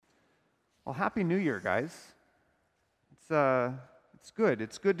Well, Happy New Year, guys. It's good.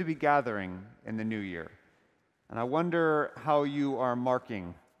 It's good to be gathering in the new year. And I wonder how you are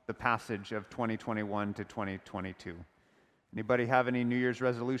marking the passage of 2021 to 2022. Anybody have any New Year's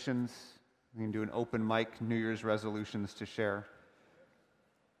resolutions? We can do an open mic New Year's resolutions to share.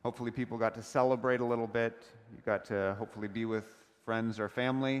 Hopefully people got to celebrate a little bit. You got to hopefully be with friends or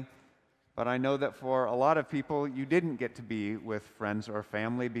family. But I know that for a lot of people, you didn't get to be with friends or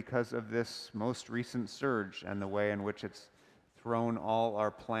family because of this most recent surge and the way in which it's thrown all our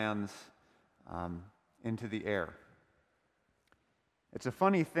plans into the air. It's a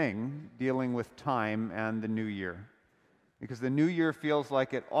funny thing dealing with time and the new year, because the new year feels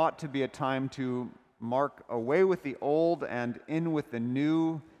like it ought to be a time to mark away with the old and in with the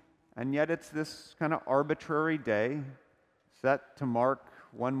new, and yet it's this kind of arbitrary day set to mark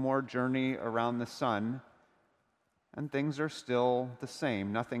one more journey around the sun, and things are still the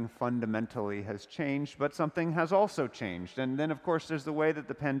same. Nothing fundamentally has changed, but something has also changed. And then, of course, there's the way that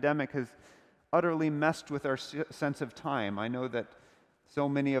the pandemic has utterly messed with our sense of time. I know that so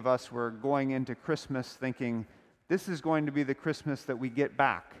many of us were going into Christmas thinking, this is going to be the Christmas that we get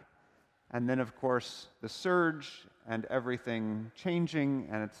back. And then, of course, the surge and everything changing,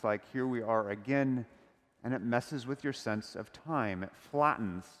 and it's like, here we are again. And it messes with your sense of time. It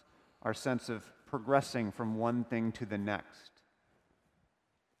flattens our sense of progressing from one thing to the next.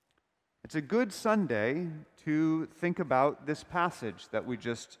 It's a good Sunday to think about this passage that we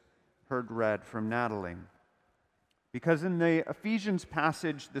just heard read from Natalie. Because in the Ephesians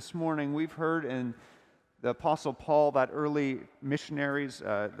passage this morning, we've heard in the Apostle Paul, the early missionary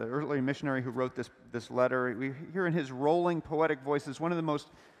who wrote this letter, we hear in his rolling poetic voices one of the most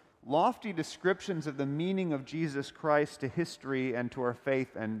lofty descriptions of the meaning of Jesus Christ to history and to our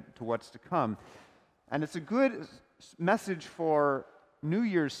faith and to what's to come. And it's a good message for New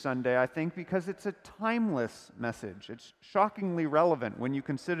Year's Sunday, I think, because it's a timeless message. It's shockingly relevant when you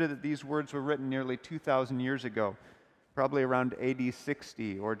consider that these words were written nearly 2,000 years ago, probably around AD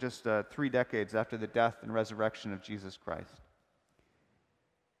 60, or just 3 decades after the death and resurrection of Jesus Christ.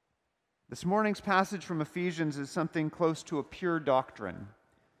 This morning's passage from Ephesians is something close to a pure doctrine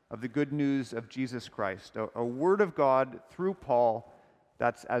of the good news of Jesus Christ, a word of God through Paul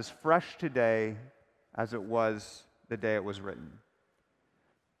that's as fresh today as it was the day it was written.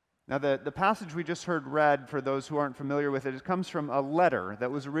 Now, the passage we just heard read, for those who aren't familiar with it, it comes from a letter that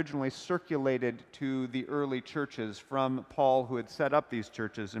was originally circulated to the early churches from Paul, who had set up these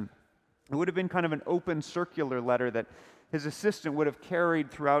churches. And it would have been kind of an open circular letter that his assistant would have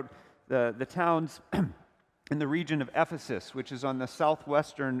carried throughout the towns in the region of Ephesus, which is on the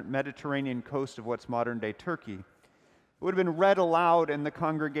southwestern Mediterranean coast of what's modern-day Turkey. It would have been read aloud in the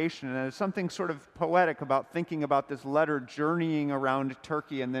congregation, and there's something sort of poetic about thinking about this letter journeying around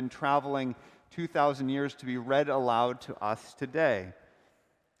Turkey and then traveling 2,000 years to be read aloud to us today.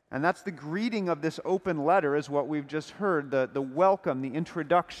 And that's the greeting of this open letter, is what we've just heard, the welcome, the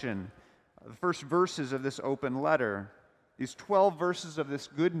introduction, the first verses of this open letter. These 12 verses of this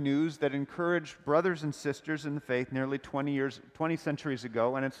good news that encouraged brothers and sisters in the faith nearly 20 centuries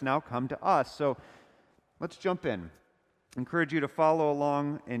ago, and it's now come to us. So let's jump in. I encourage you to follow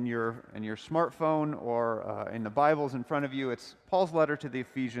along in your smartphone or in the Bibles in front of you. It's Paul's letter to the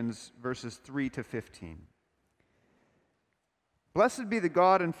Ephesians, verses 3 to 15. Blessed be the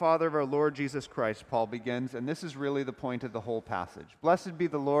God and Father of our Lord Jesus Christ, Paul begins, and this is really the point of the whole passage. Blessed be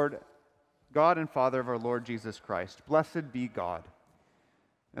the Lord God and Father of our Lord Jesus Christ. Blessed be God.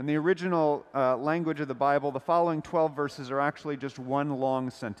 In the original language of the Bible, the following 12 verses are actually just one long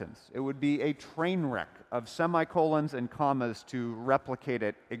sentence. It would be a train wreck of semicolons and commas to replicate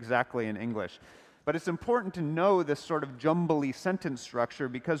it exactly in English. But it's important to know this sort of jumbly sentence structure,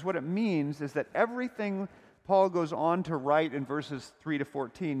 because what it means is that everything Paul goes on to write in verses 3 to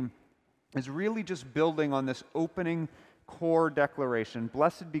 14 is really just building on this opening core declaration.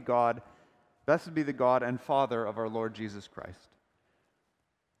 Blessed be God. Blessed be the God and Father of our Lord Jesus Christ.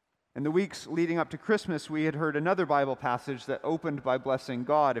 In the weeks leading up to Christmas, we had heard another Bible passage that opened by blessing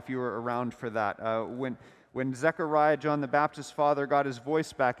God, if you were around for that. When Zechariah, John the Baptist's father, got his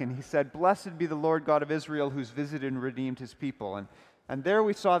voice back and he said, Blessed be the Lord God of Israel, who's visited and redeemed his people. And there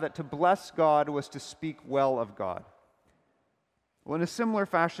we saw that to bless God was to speak well of God. Well, in a similar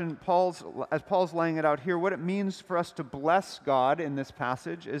fashion, as Paul's laying it out here, what it means for us to bless God in this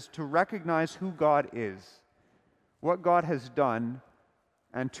passage is to recognize who God is, what God has done,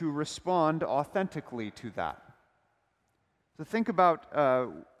 and to respond authentically to that. So think about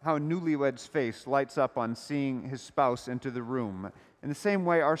how a newlywed's face lights up on seeing his spouse enter the room. In the same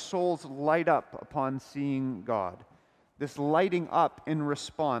way, our souls light up upon seeing God. this lighting up in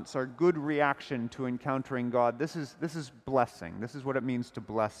response, our good reaction to encountering God, this is blessing. This is what it means to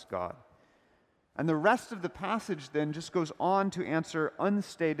bless God. And the rest of the passage then just goes on to answer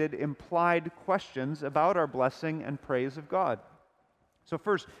unstated, implied questions about our blessing and praise of God. So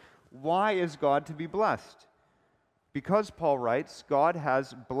first, why is God to be blessed? Because, Paul writes, God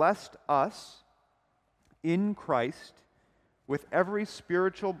has blessed us in Christ with every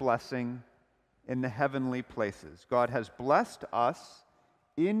spiritual blessing in the heavenly places. God has blessed us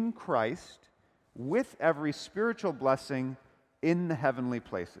in Christ with every spiritual blessing in the heavenly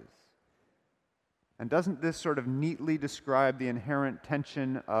places. And doesn't this sort of neatly describe the inherent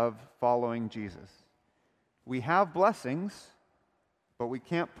tension of following Jesus? We have blessings, but we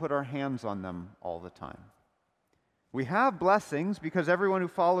can't put our hands on them all the time. We have blessings because everyone who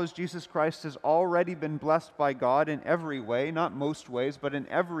follows Jesus Christ has already been blessed by God in every way, not most ways, but in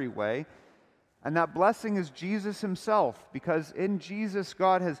every way. And that blessing is Jesus himself, because in Jesus,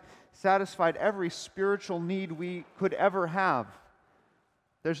 God has satisfied every spiritual need we could ever have.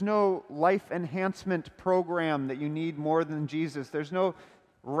 There's no life enhancement program that you need more than Jesus. There's no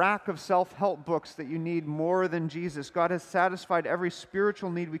rack of self-help books that you need more than Jesus. God has satisfied every spiritual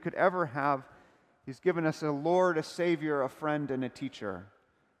need we could ever have. He's given us a Lord, a Savior, a friend, and a teacher.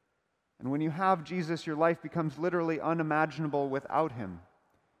 And when you have Jesus, your life becomes literally unimaginable without him.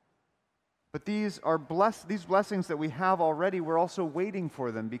 But these blessings that we have already, we're also waiting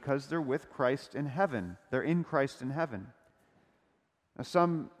for them because they're with Christ in heaven. They're in Christ in heaven. Now,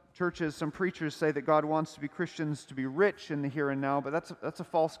 some churches, some preachers say that God wants Christians to be rich in the here and now, but that's a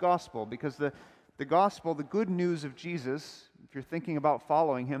false gospel, because the gospel, the good news of Jesus, if you're thinking about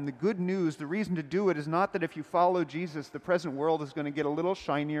following him, the good news, the reason to do it is not that if you follow Jesus, the present world is going to get a little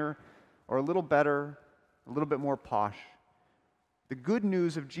shinier or a little better, a little bit more posh. The good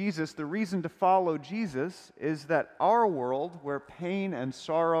news of Jesus, the reason to follow Jesus, is that our world, where pain and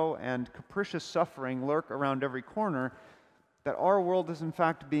sorrow and capricious suffering lurk around every corner, that our world is in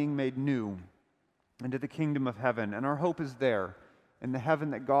fact being made new into the kingdom of heaven. And our hope is there, in the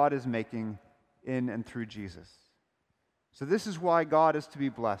heaven that God is making in and through Jesus. So this is why God is to be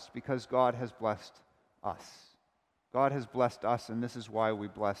blessed, because God has blessed us. God has blessed us, and this is why we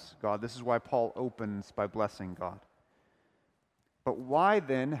bless God. This is why Paul opens by blessing God. But why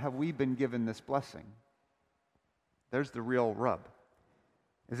then have we been given this blessing? There's the real rub.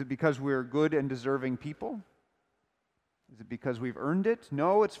 Is it because we're good and deserving people? Is it because we've earned it?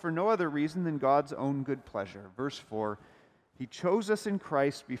 No, it's for no other reason than God's own good pleasure. Verse 4, He chose us in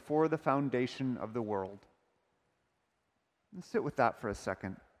Christ before the foundation of the world. Let's sit with that for a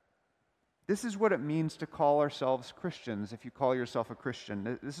second. This is what it means to call ourselves Christians, if you call yourself a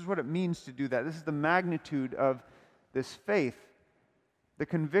Christian. This is what it means to do that. This is the magnitude of this faith. The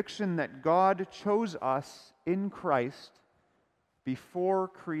conviction that God chose us in Christ before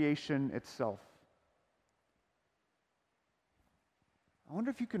creation itself. I wonder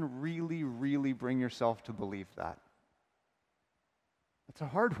if you can really, really bring yourself to believe that. It's a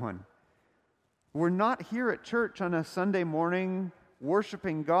hard one. We're not here at church on a Sunday morning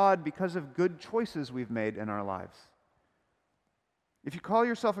worshiping God because of good choices we've made in our lives. If you call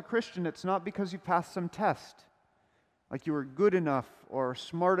yourself a Christian, it's not because you passed some test, like you were good enough or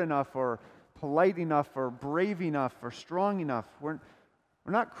smart enough or polite enough or brave enough or strong enough. We're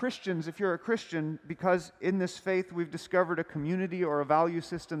not Christians if you're a Christian because in this faith we've discovered a community or a value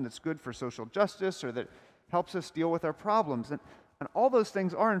system that's good for social justice or that helps us deal with our problems. And all those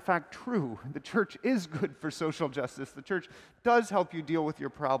things are in fact true. The church is good for social justice. The church does help you deal with your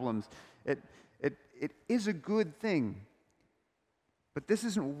problems. It is a good thing. But this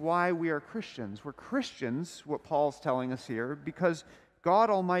isn't why we are Christians. We're Christians, what Paul's telling us here, because God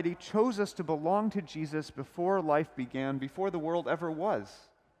Almighty chose us to belong to Jesus before life began, before the world ever was.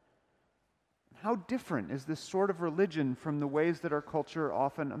 How different is this sort of religion from the ways that our culture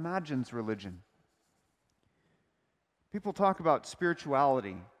often imagines religion? People talk about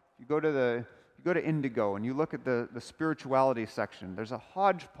spirituality. You go to Indigo and you look at the spirituality section. There's a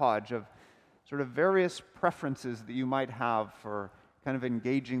hodgepodge of sort of various preferences that you might have for kind of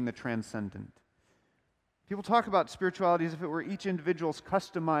engaging the transcendent. People talk about spirituality as if it were each individual's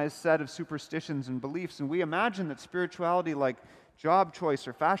customized set of superstitions and beliefs, and we imagine that spirituality, like job choice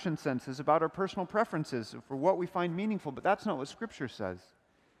or fashion sense, is about our personal preferences for what we find meaningful, but that's not what Scripture says.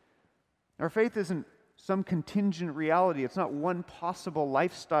 Our faith isn't some contingent reality. It's not one possible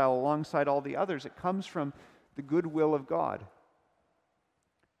lifestyle alongside all the others. It comes from the goodwill of God.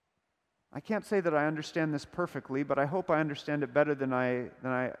 I can't say that I understand this perfectly, but I hope I understand it better than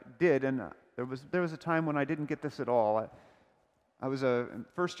I did. And there was a time when I didn't get this at all. I was a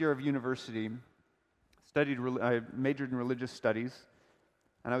first year of university, I majored in religious studies,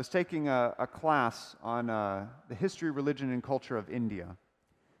 and I was taking a class on the history, religion, and culture of India.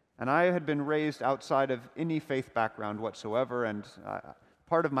 And I had been raised outside of any faith background whatsoever, and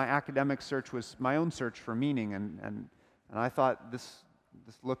part of my academic search was my own search for meaning, and I thought this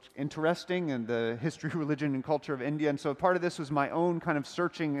looked interesting, and the history, religion, and culture of India, and so part of this was my own kind of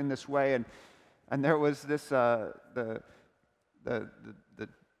searching in this way, and there was this, the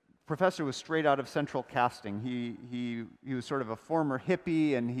professor was straight out of central casting. He was sort of a former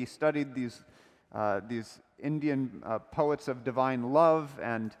hippie, and he studied these Indian poets of divine love,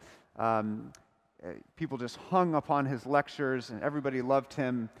 and people just hung upon his lectures, and everybody loved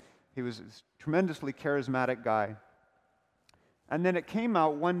him. He was a tremendously charismatic guy. And then it came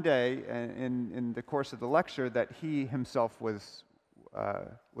out one day in the course of the lecture that he himself was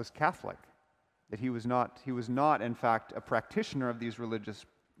Catholic, that he was not in fact a practitioner of these religious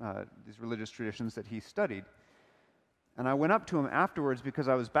traditions that he studied. And I went up to him afterwards because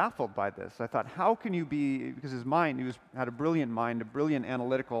I was baffled by this. I thought, how can you be, because his mind, had a brilliant mind, a brilliant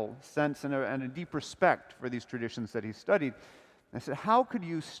analytical sense, and a deep respect for these traditions that he studied. And I said, how could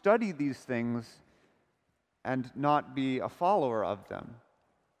you study these things and not be a follower of them?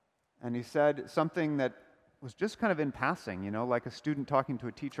 And he said something that was just kind of in passing, like a student talking to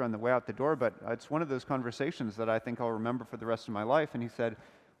a teacher on the way out the door, but it's one of those conversations that I think I'll remember for the rest of my life. And he said,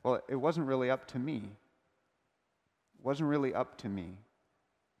 well, it wasn't really up to me. It wasn't really up to me.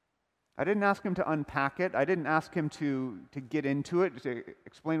 I didn't ask him to unpack it. I didn't ask him to get into it, to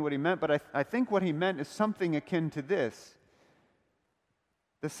explain what he meant, but I think what he meant is something akin to this.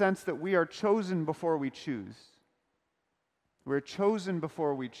 The sense that we are chosen before we choose. We're chosen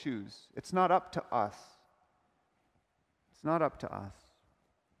before we choose. It's not up to us. It's not up to us.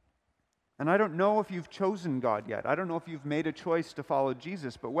 And I don't know if you've chosen God yet. I don't know if you've made a choice to follow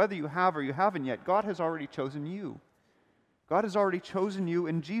Jesus, but whether you have or you haven't yet, God has already chosen you. God has already chosen you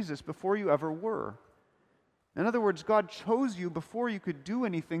in Jesus before you ever were. In other words, God chose you before you could do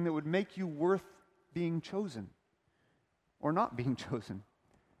anything that would make you worth being chosen or not being chosen.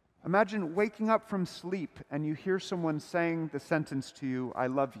 Imagine waking up from sleep and you hear someone saying the sentence to you, I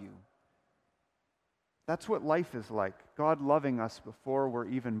love you. That's what life is like, God loving us before we're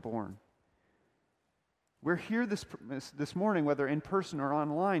even born. We're here this morning, whether in person or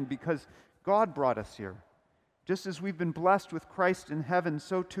online, because God brought us here. Just as we've been blessed with Christ in heaven,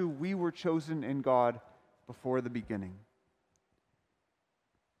 so too we were chosen in God before the beginning.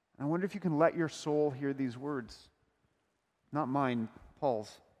 I wonder if you can let your soul hear these words. Not mine,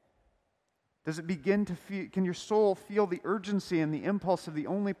 Paul's. Does it begin to feel, can your soul feel the urgency and the impulse of the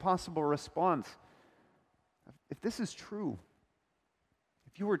only possible response? If this is true,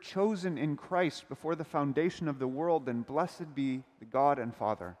 if you were chosen in Christ before the foundation of the world, then blessed be the God and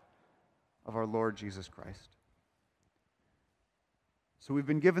Father of our Lord Jesus Christ. So we've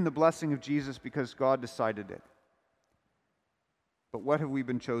been given the blessing of Jesus because God decided it. But what have we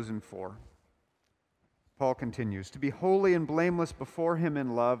been chosen for? Paul continues, to be holy and blameless before him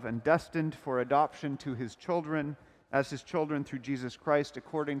in love and destined for adoption to his children, as his children through Jesus Christ,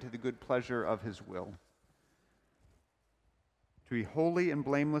 according to the good pleasure of his will. To be holy and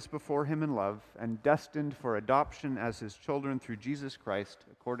blameless before him in love and destined for adoption as his children through Jesus Christ,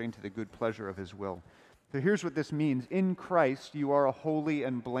 according to the good pleasure of his will. So here's what this means. In Christ, you are a holy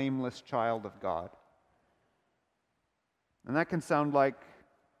and blameless child of God. And that can sound like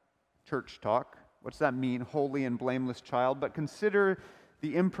church talk. What's that mean, holy and blameless child? But consider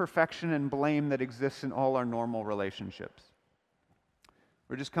the imperfection and blame that exists in all our normal relationships.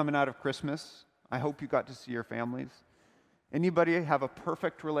 We're just coming out of Christmas. I hope you got to see your families. Anybody have a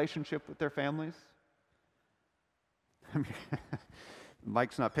perfect relationship with their families? I mean,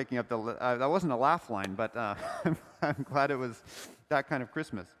 Mike's not picking up that wasn't a laugh line, but I'm glad it was that kind of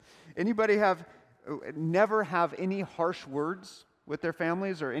Christmas. Anybody never have any harsh words with their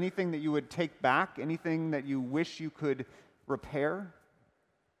families, or anything that you would take back, anything that you wish you could repair?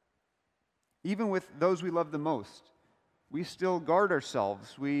 Even with those we love the most, we still guard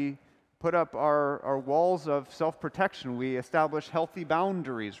ourselves. We put up our walls of self-protection. We establish healthy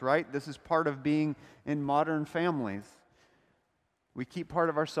boundaries, right? This is part of being in modern families. We keep part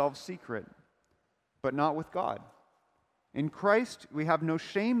of ourselves secret, but not with God. In Christ, we have no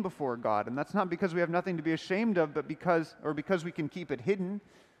shame before God, and that's not because we have nothing to be ashamed of, but because we can keep it hidden,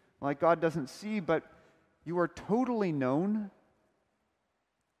 like God doesn't see, but you are totally known,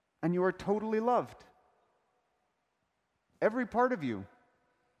 and you are totally loved. Every part of you.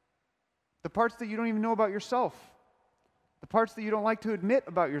 The parts that you don't even know about yourself. The parts that you don't like to admit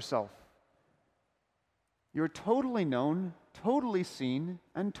about yourself. You're totally known, totally seen,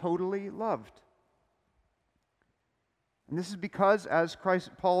 and totally loved. And this is because, as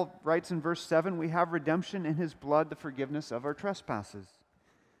Paul writes in verse 7, we have redemption in his blood, the forgiveness of our trespasses.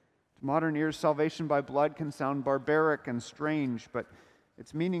 To modern ears, salvation by blood can sound barbaric and strange, but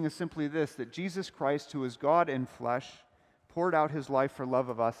its meaning is simply this, that Jesus Christ, who is God in flesh, poured out his life for love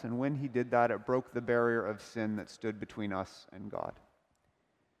of us, and when he did that, it broke the barrier of sin that stood between us and God.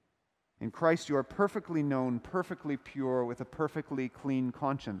 In Christ, you are perfectly known, perfectly pure, with a perfectly clean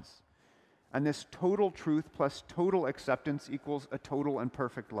conscience. And this total truth plus total acceptance equals a total and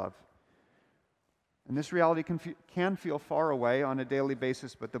perfect love. And this reality can feel far away on a daily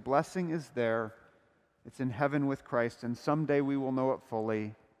basis, but the blessing is there. It's in heaven with Christ, and someday we will know it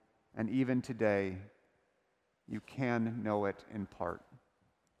fully. And even today, you can know it in part.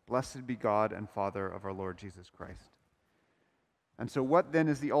 Blessed be God and Father of our Lord Jesus Christ. And so what then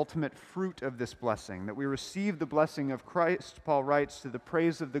is the ultimate fruit of this blessing? That we receive the blessing of Christ, Paul writes, to the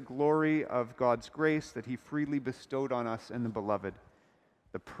praise of the glory of God's grace that he freely bestowed on us in the beloved.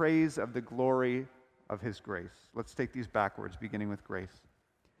 The praise of the glory of his grace. Let's take these backwards, beginning with grace.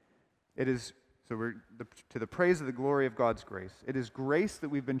 To the praise of the glory of God's grace. It is grace that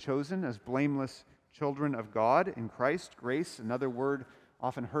we've been chosen as blameless children of God in Christ. Grace, another word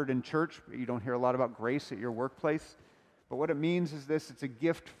often heard in church, but you don't hear a lot about grace at your workplace. But what it means is this, it's a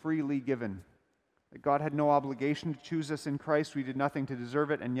gift freely given. That God had no obligation to choose us in Christ. We did nothing to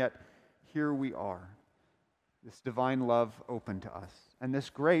deserve it, and yet here we are. This divine love open to us. And this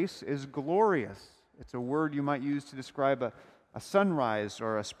grace is glorious. It's a word you might use to describe a sunrise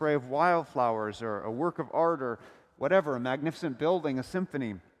or a spray of wildflowers or a work of art or whatever, a magnificent building, a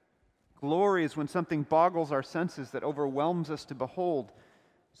symphony. Glory is when something boggles our senses, that overwhelms us to behold.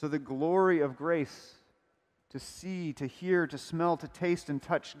 So the glory of grace, to see, to hear, to smell, to taste and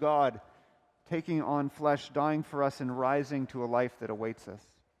touch God, taking on flesh, dying for us and rising to a life that awaits us.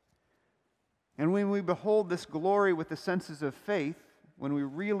 And when we behold this glory with the senses of faith, when we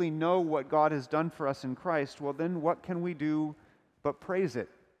really know what God has done for us in Christ, well then what can we do but praise it?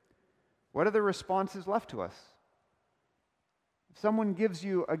 What are the responses left to us? If someone gives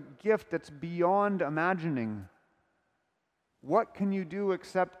you a gift that's beyond imagining, what can you do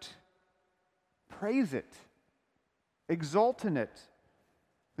except praise it? Exult in it.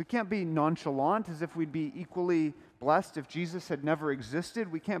 We can't be nonchalant as if we'd be equally blessed if Jesus had never existed.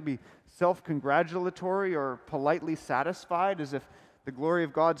 We can't be self-congratulatory or politely satisfied as if the glory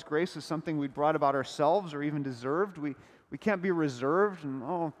of God's grace is something we'd brought about ourselves or even deserved. We can't be reserved and,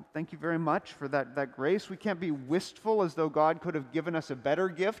 oh, thank you very much for that grace. We can't be wistful as though God could have given us a better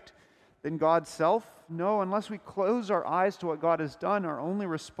gift than God's self. No, unless we close our eyes to what God has done, our only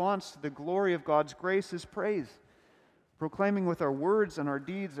response to the glory of God's grace is praise. Proclaiming with our words and our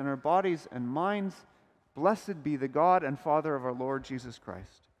deeds and our bodies and minds, blessed be the God and Father of our Lord Jesus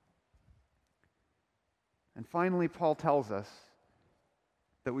Christ. And finally, Paul tells us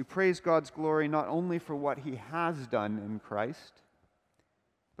that we praise God's glory not only for what he has done in Christ,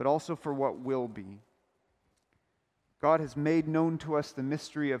 but also for what will be. God has made known to us the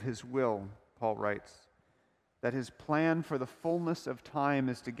mystery of his will, Paul writes, that his plan for the fullness of time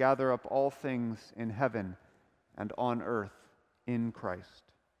is to gather up all things in heaven and on earth in Christ.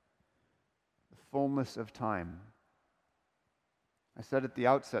 The fullness of time. I said at the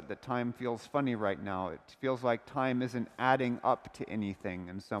outset that time feels funny right now. It feels like time isn't adding up to anything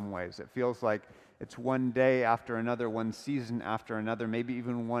in some ways. It feels like it's one day after another, one season after another, maybe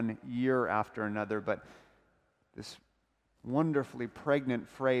even 1 year after another. But this wonderfully pregnant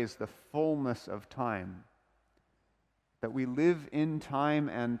phrase, the fullness of time, that we live in time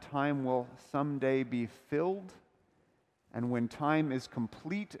and time will someday be filled. And when time is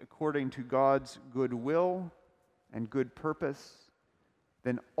complete according to God's good will and good purpose,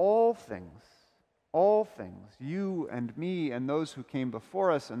 then all things, you and me and those who came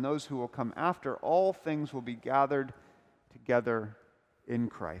before us and those who will come after, all things will be gathered together in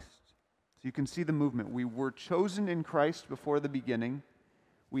Christ. So you can see the movement. We were chosen in Christ before the beginning.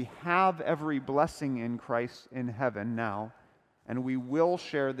 We have every blessing in Christ in heaven now, and we will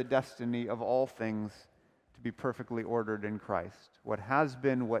share the destiny of all things to be perfectly ordered in Christ. What has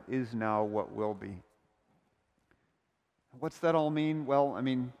been, what is now, what will be. What's that all mean? Well,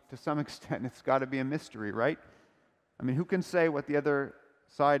 to some extent, it's got to be a mystery, right? Who can say what the other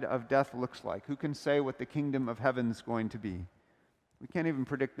side of death looks like? Who can say what the kingdom of heaven's going to be? We can't even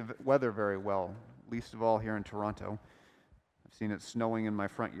predict the weather very well, least of all here in Toronto. I've seen it snowing in my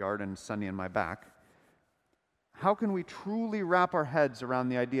front yard and sunny in my back. How can we truly wrap our heads around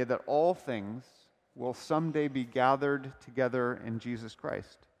the idea that all things will someday be gathered together in Jesus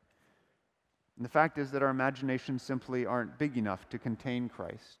Christ? And the fact is that our imaginations simply aren't big enough to contain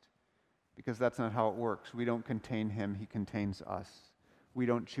Christ. because that's not how it works. We don't contain him, he contains us. We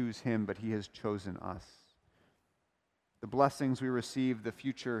don't choose him, but he has chosen us. The blessings we receive, the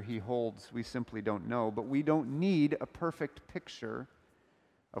future he holds, we simply don't know. But we don't need a perfect picture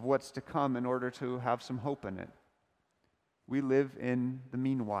of what's to come in order to have some hope in it. We live in the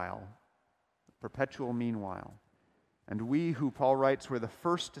meanwhile, the perpetual meanwhile. And we, who Paul writes, were the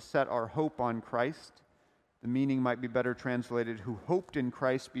first to set our hope on Christ. The meaning might be better translated, who hoped in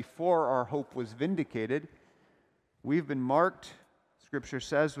Christ before our hope was vindicated. We've been marked, Scripture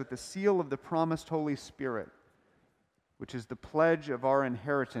says, with the seal of the promised Holy Spirit, which is the pledge of our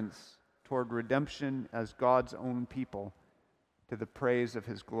inheritance toward redemption as God's own people, to the praise of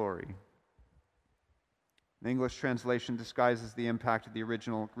his glory. The English translation disguises the impact of the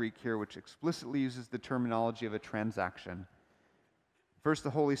original Greek here, which explicitly uses the terminology of a transaction. First,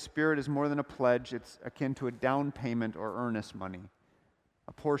 the Holy Spirit is more than a pledge. It's akin to a down payment or earnest money,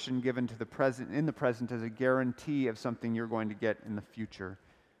 a portion given to the present in the present as a guarantee of something you're going to get in the future.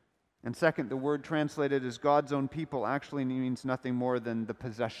 And second, the word translated as God's own people actually means nothing more than the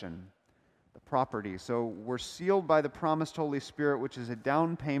possession, the property. So we're sealed by the promised Holy Spirit, which is a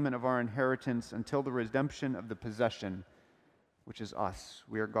down payment of our inheritance until the redemption of the possession, which is us.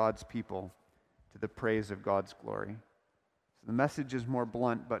 We are God's people, to the praise of God's glory. So the message is more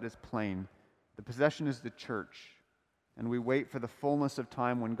blunt, but it's plain. The possession is the church, and we wait for the fullness of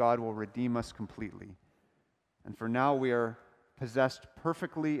time when God will redeem us completely. And for now, we are possessed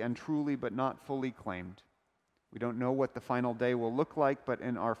perfectly and truly, but not fully claimed. We don't know what the final day will look like, but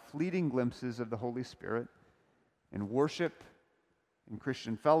in our fleeting glimpses of the Holy Spirit, in worship, in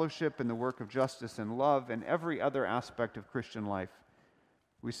Christian fellowship, in the work of justice and love, and every other aspect of Christian life,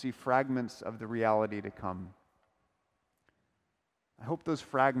 we see fragments of the reality to come. I hope those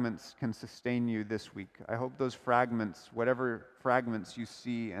fragments can sustain you this week. I hope those fragments, whatever fragments you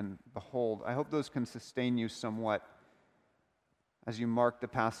see and behold, I hope those can sustain you somewhat as you mark the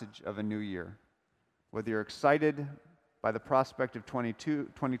passage of a new year. Whether you're excited by the prospect of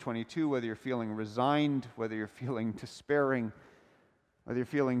 2022, whether you're feeling resigned, whether you're feeling despairing, whether you're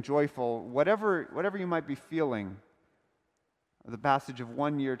feeling joyful, whatever you might be feeling, the passage of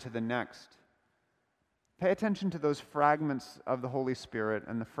one year to the next, pay attention to those fragments of the Holy Spirit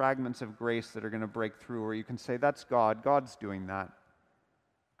and the fragments of grace that are going to break through, where you can say, that's God. God's doing that.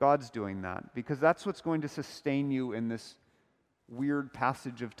 God's doing that. Because that's what's going to sustain you in this weird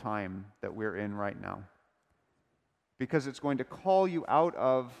passage of time that we're in right now. Because it's going to call you out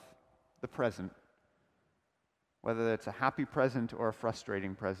of the present, whether it's a happy present or a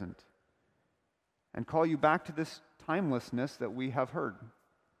frustrating present, and call you back to this timelessness that we have heard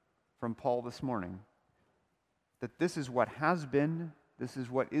from Paul this morning. That this is what has been, this is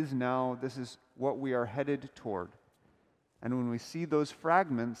what is now, this is what we are headed toward. And when we see those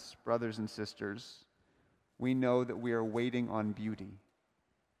fragments, brothers and sisters, we know that we are waiting on beauty.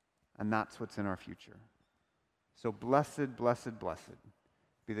 And that's what's in our future. So blessed, blessed, blessed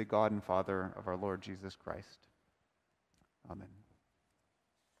be the God and Father of our Lord Jesus Christ. Amen.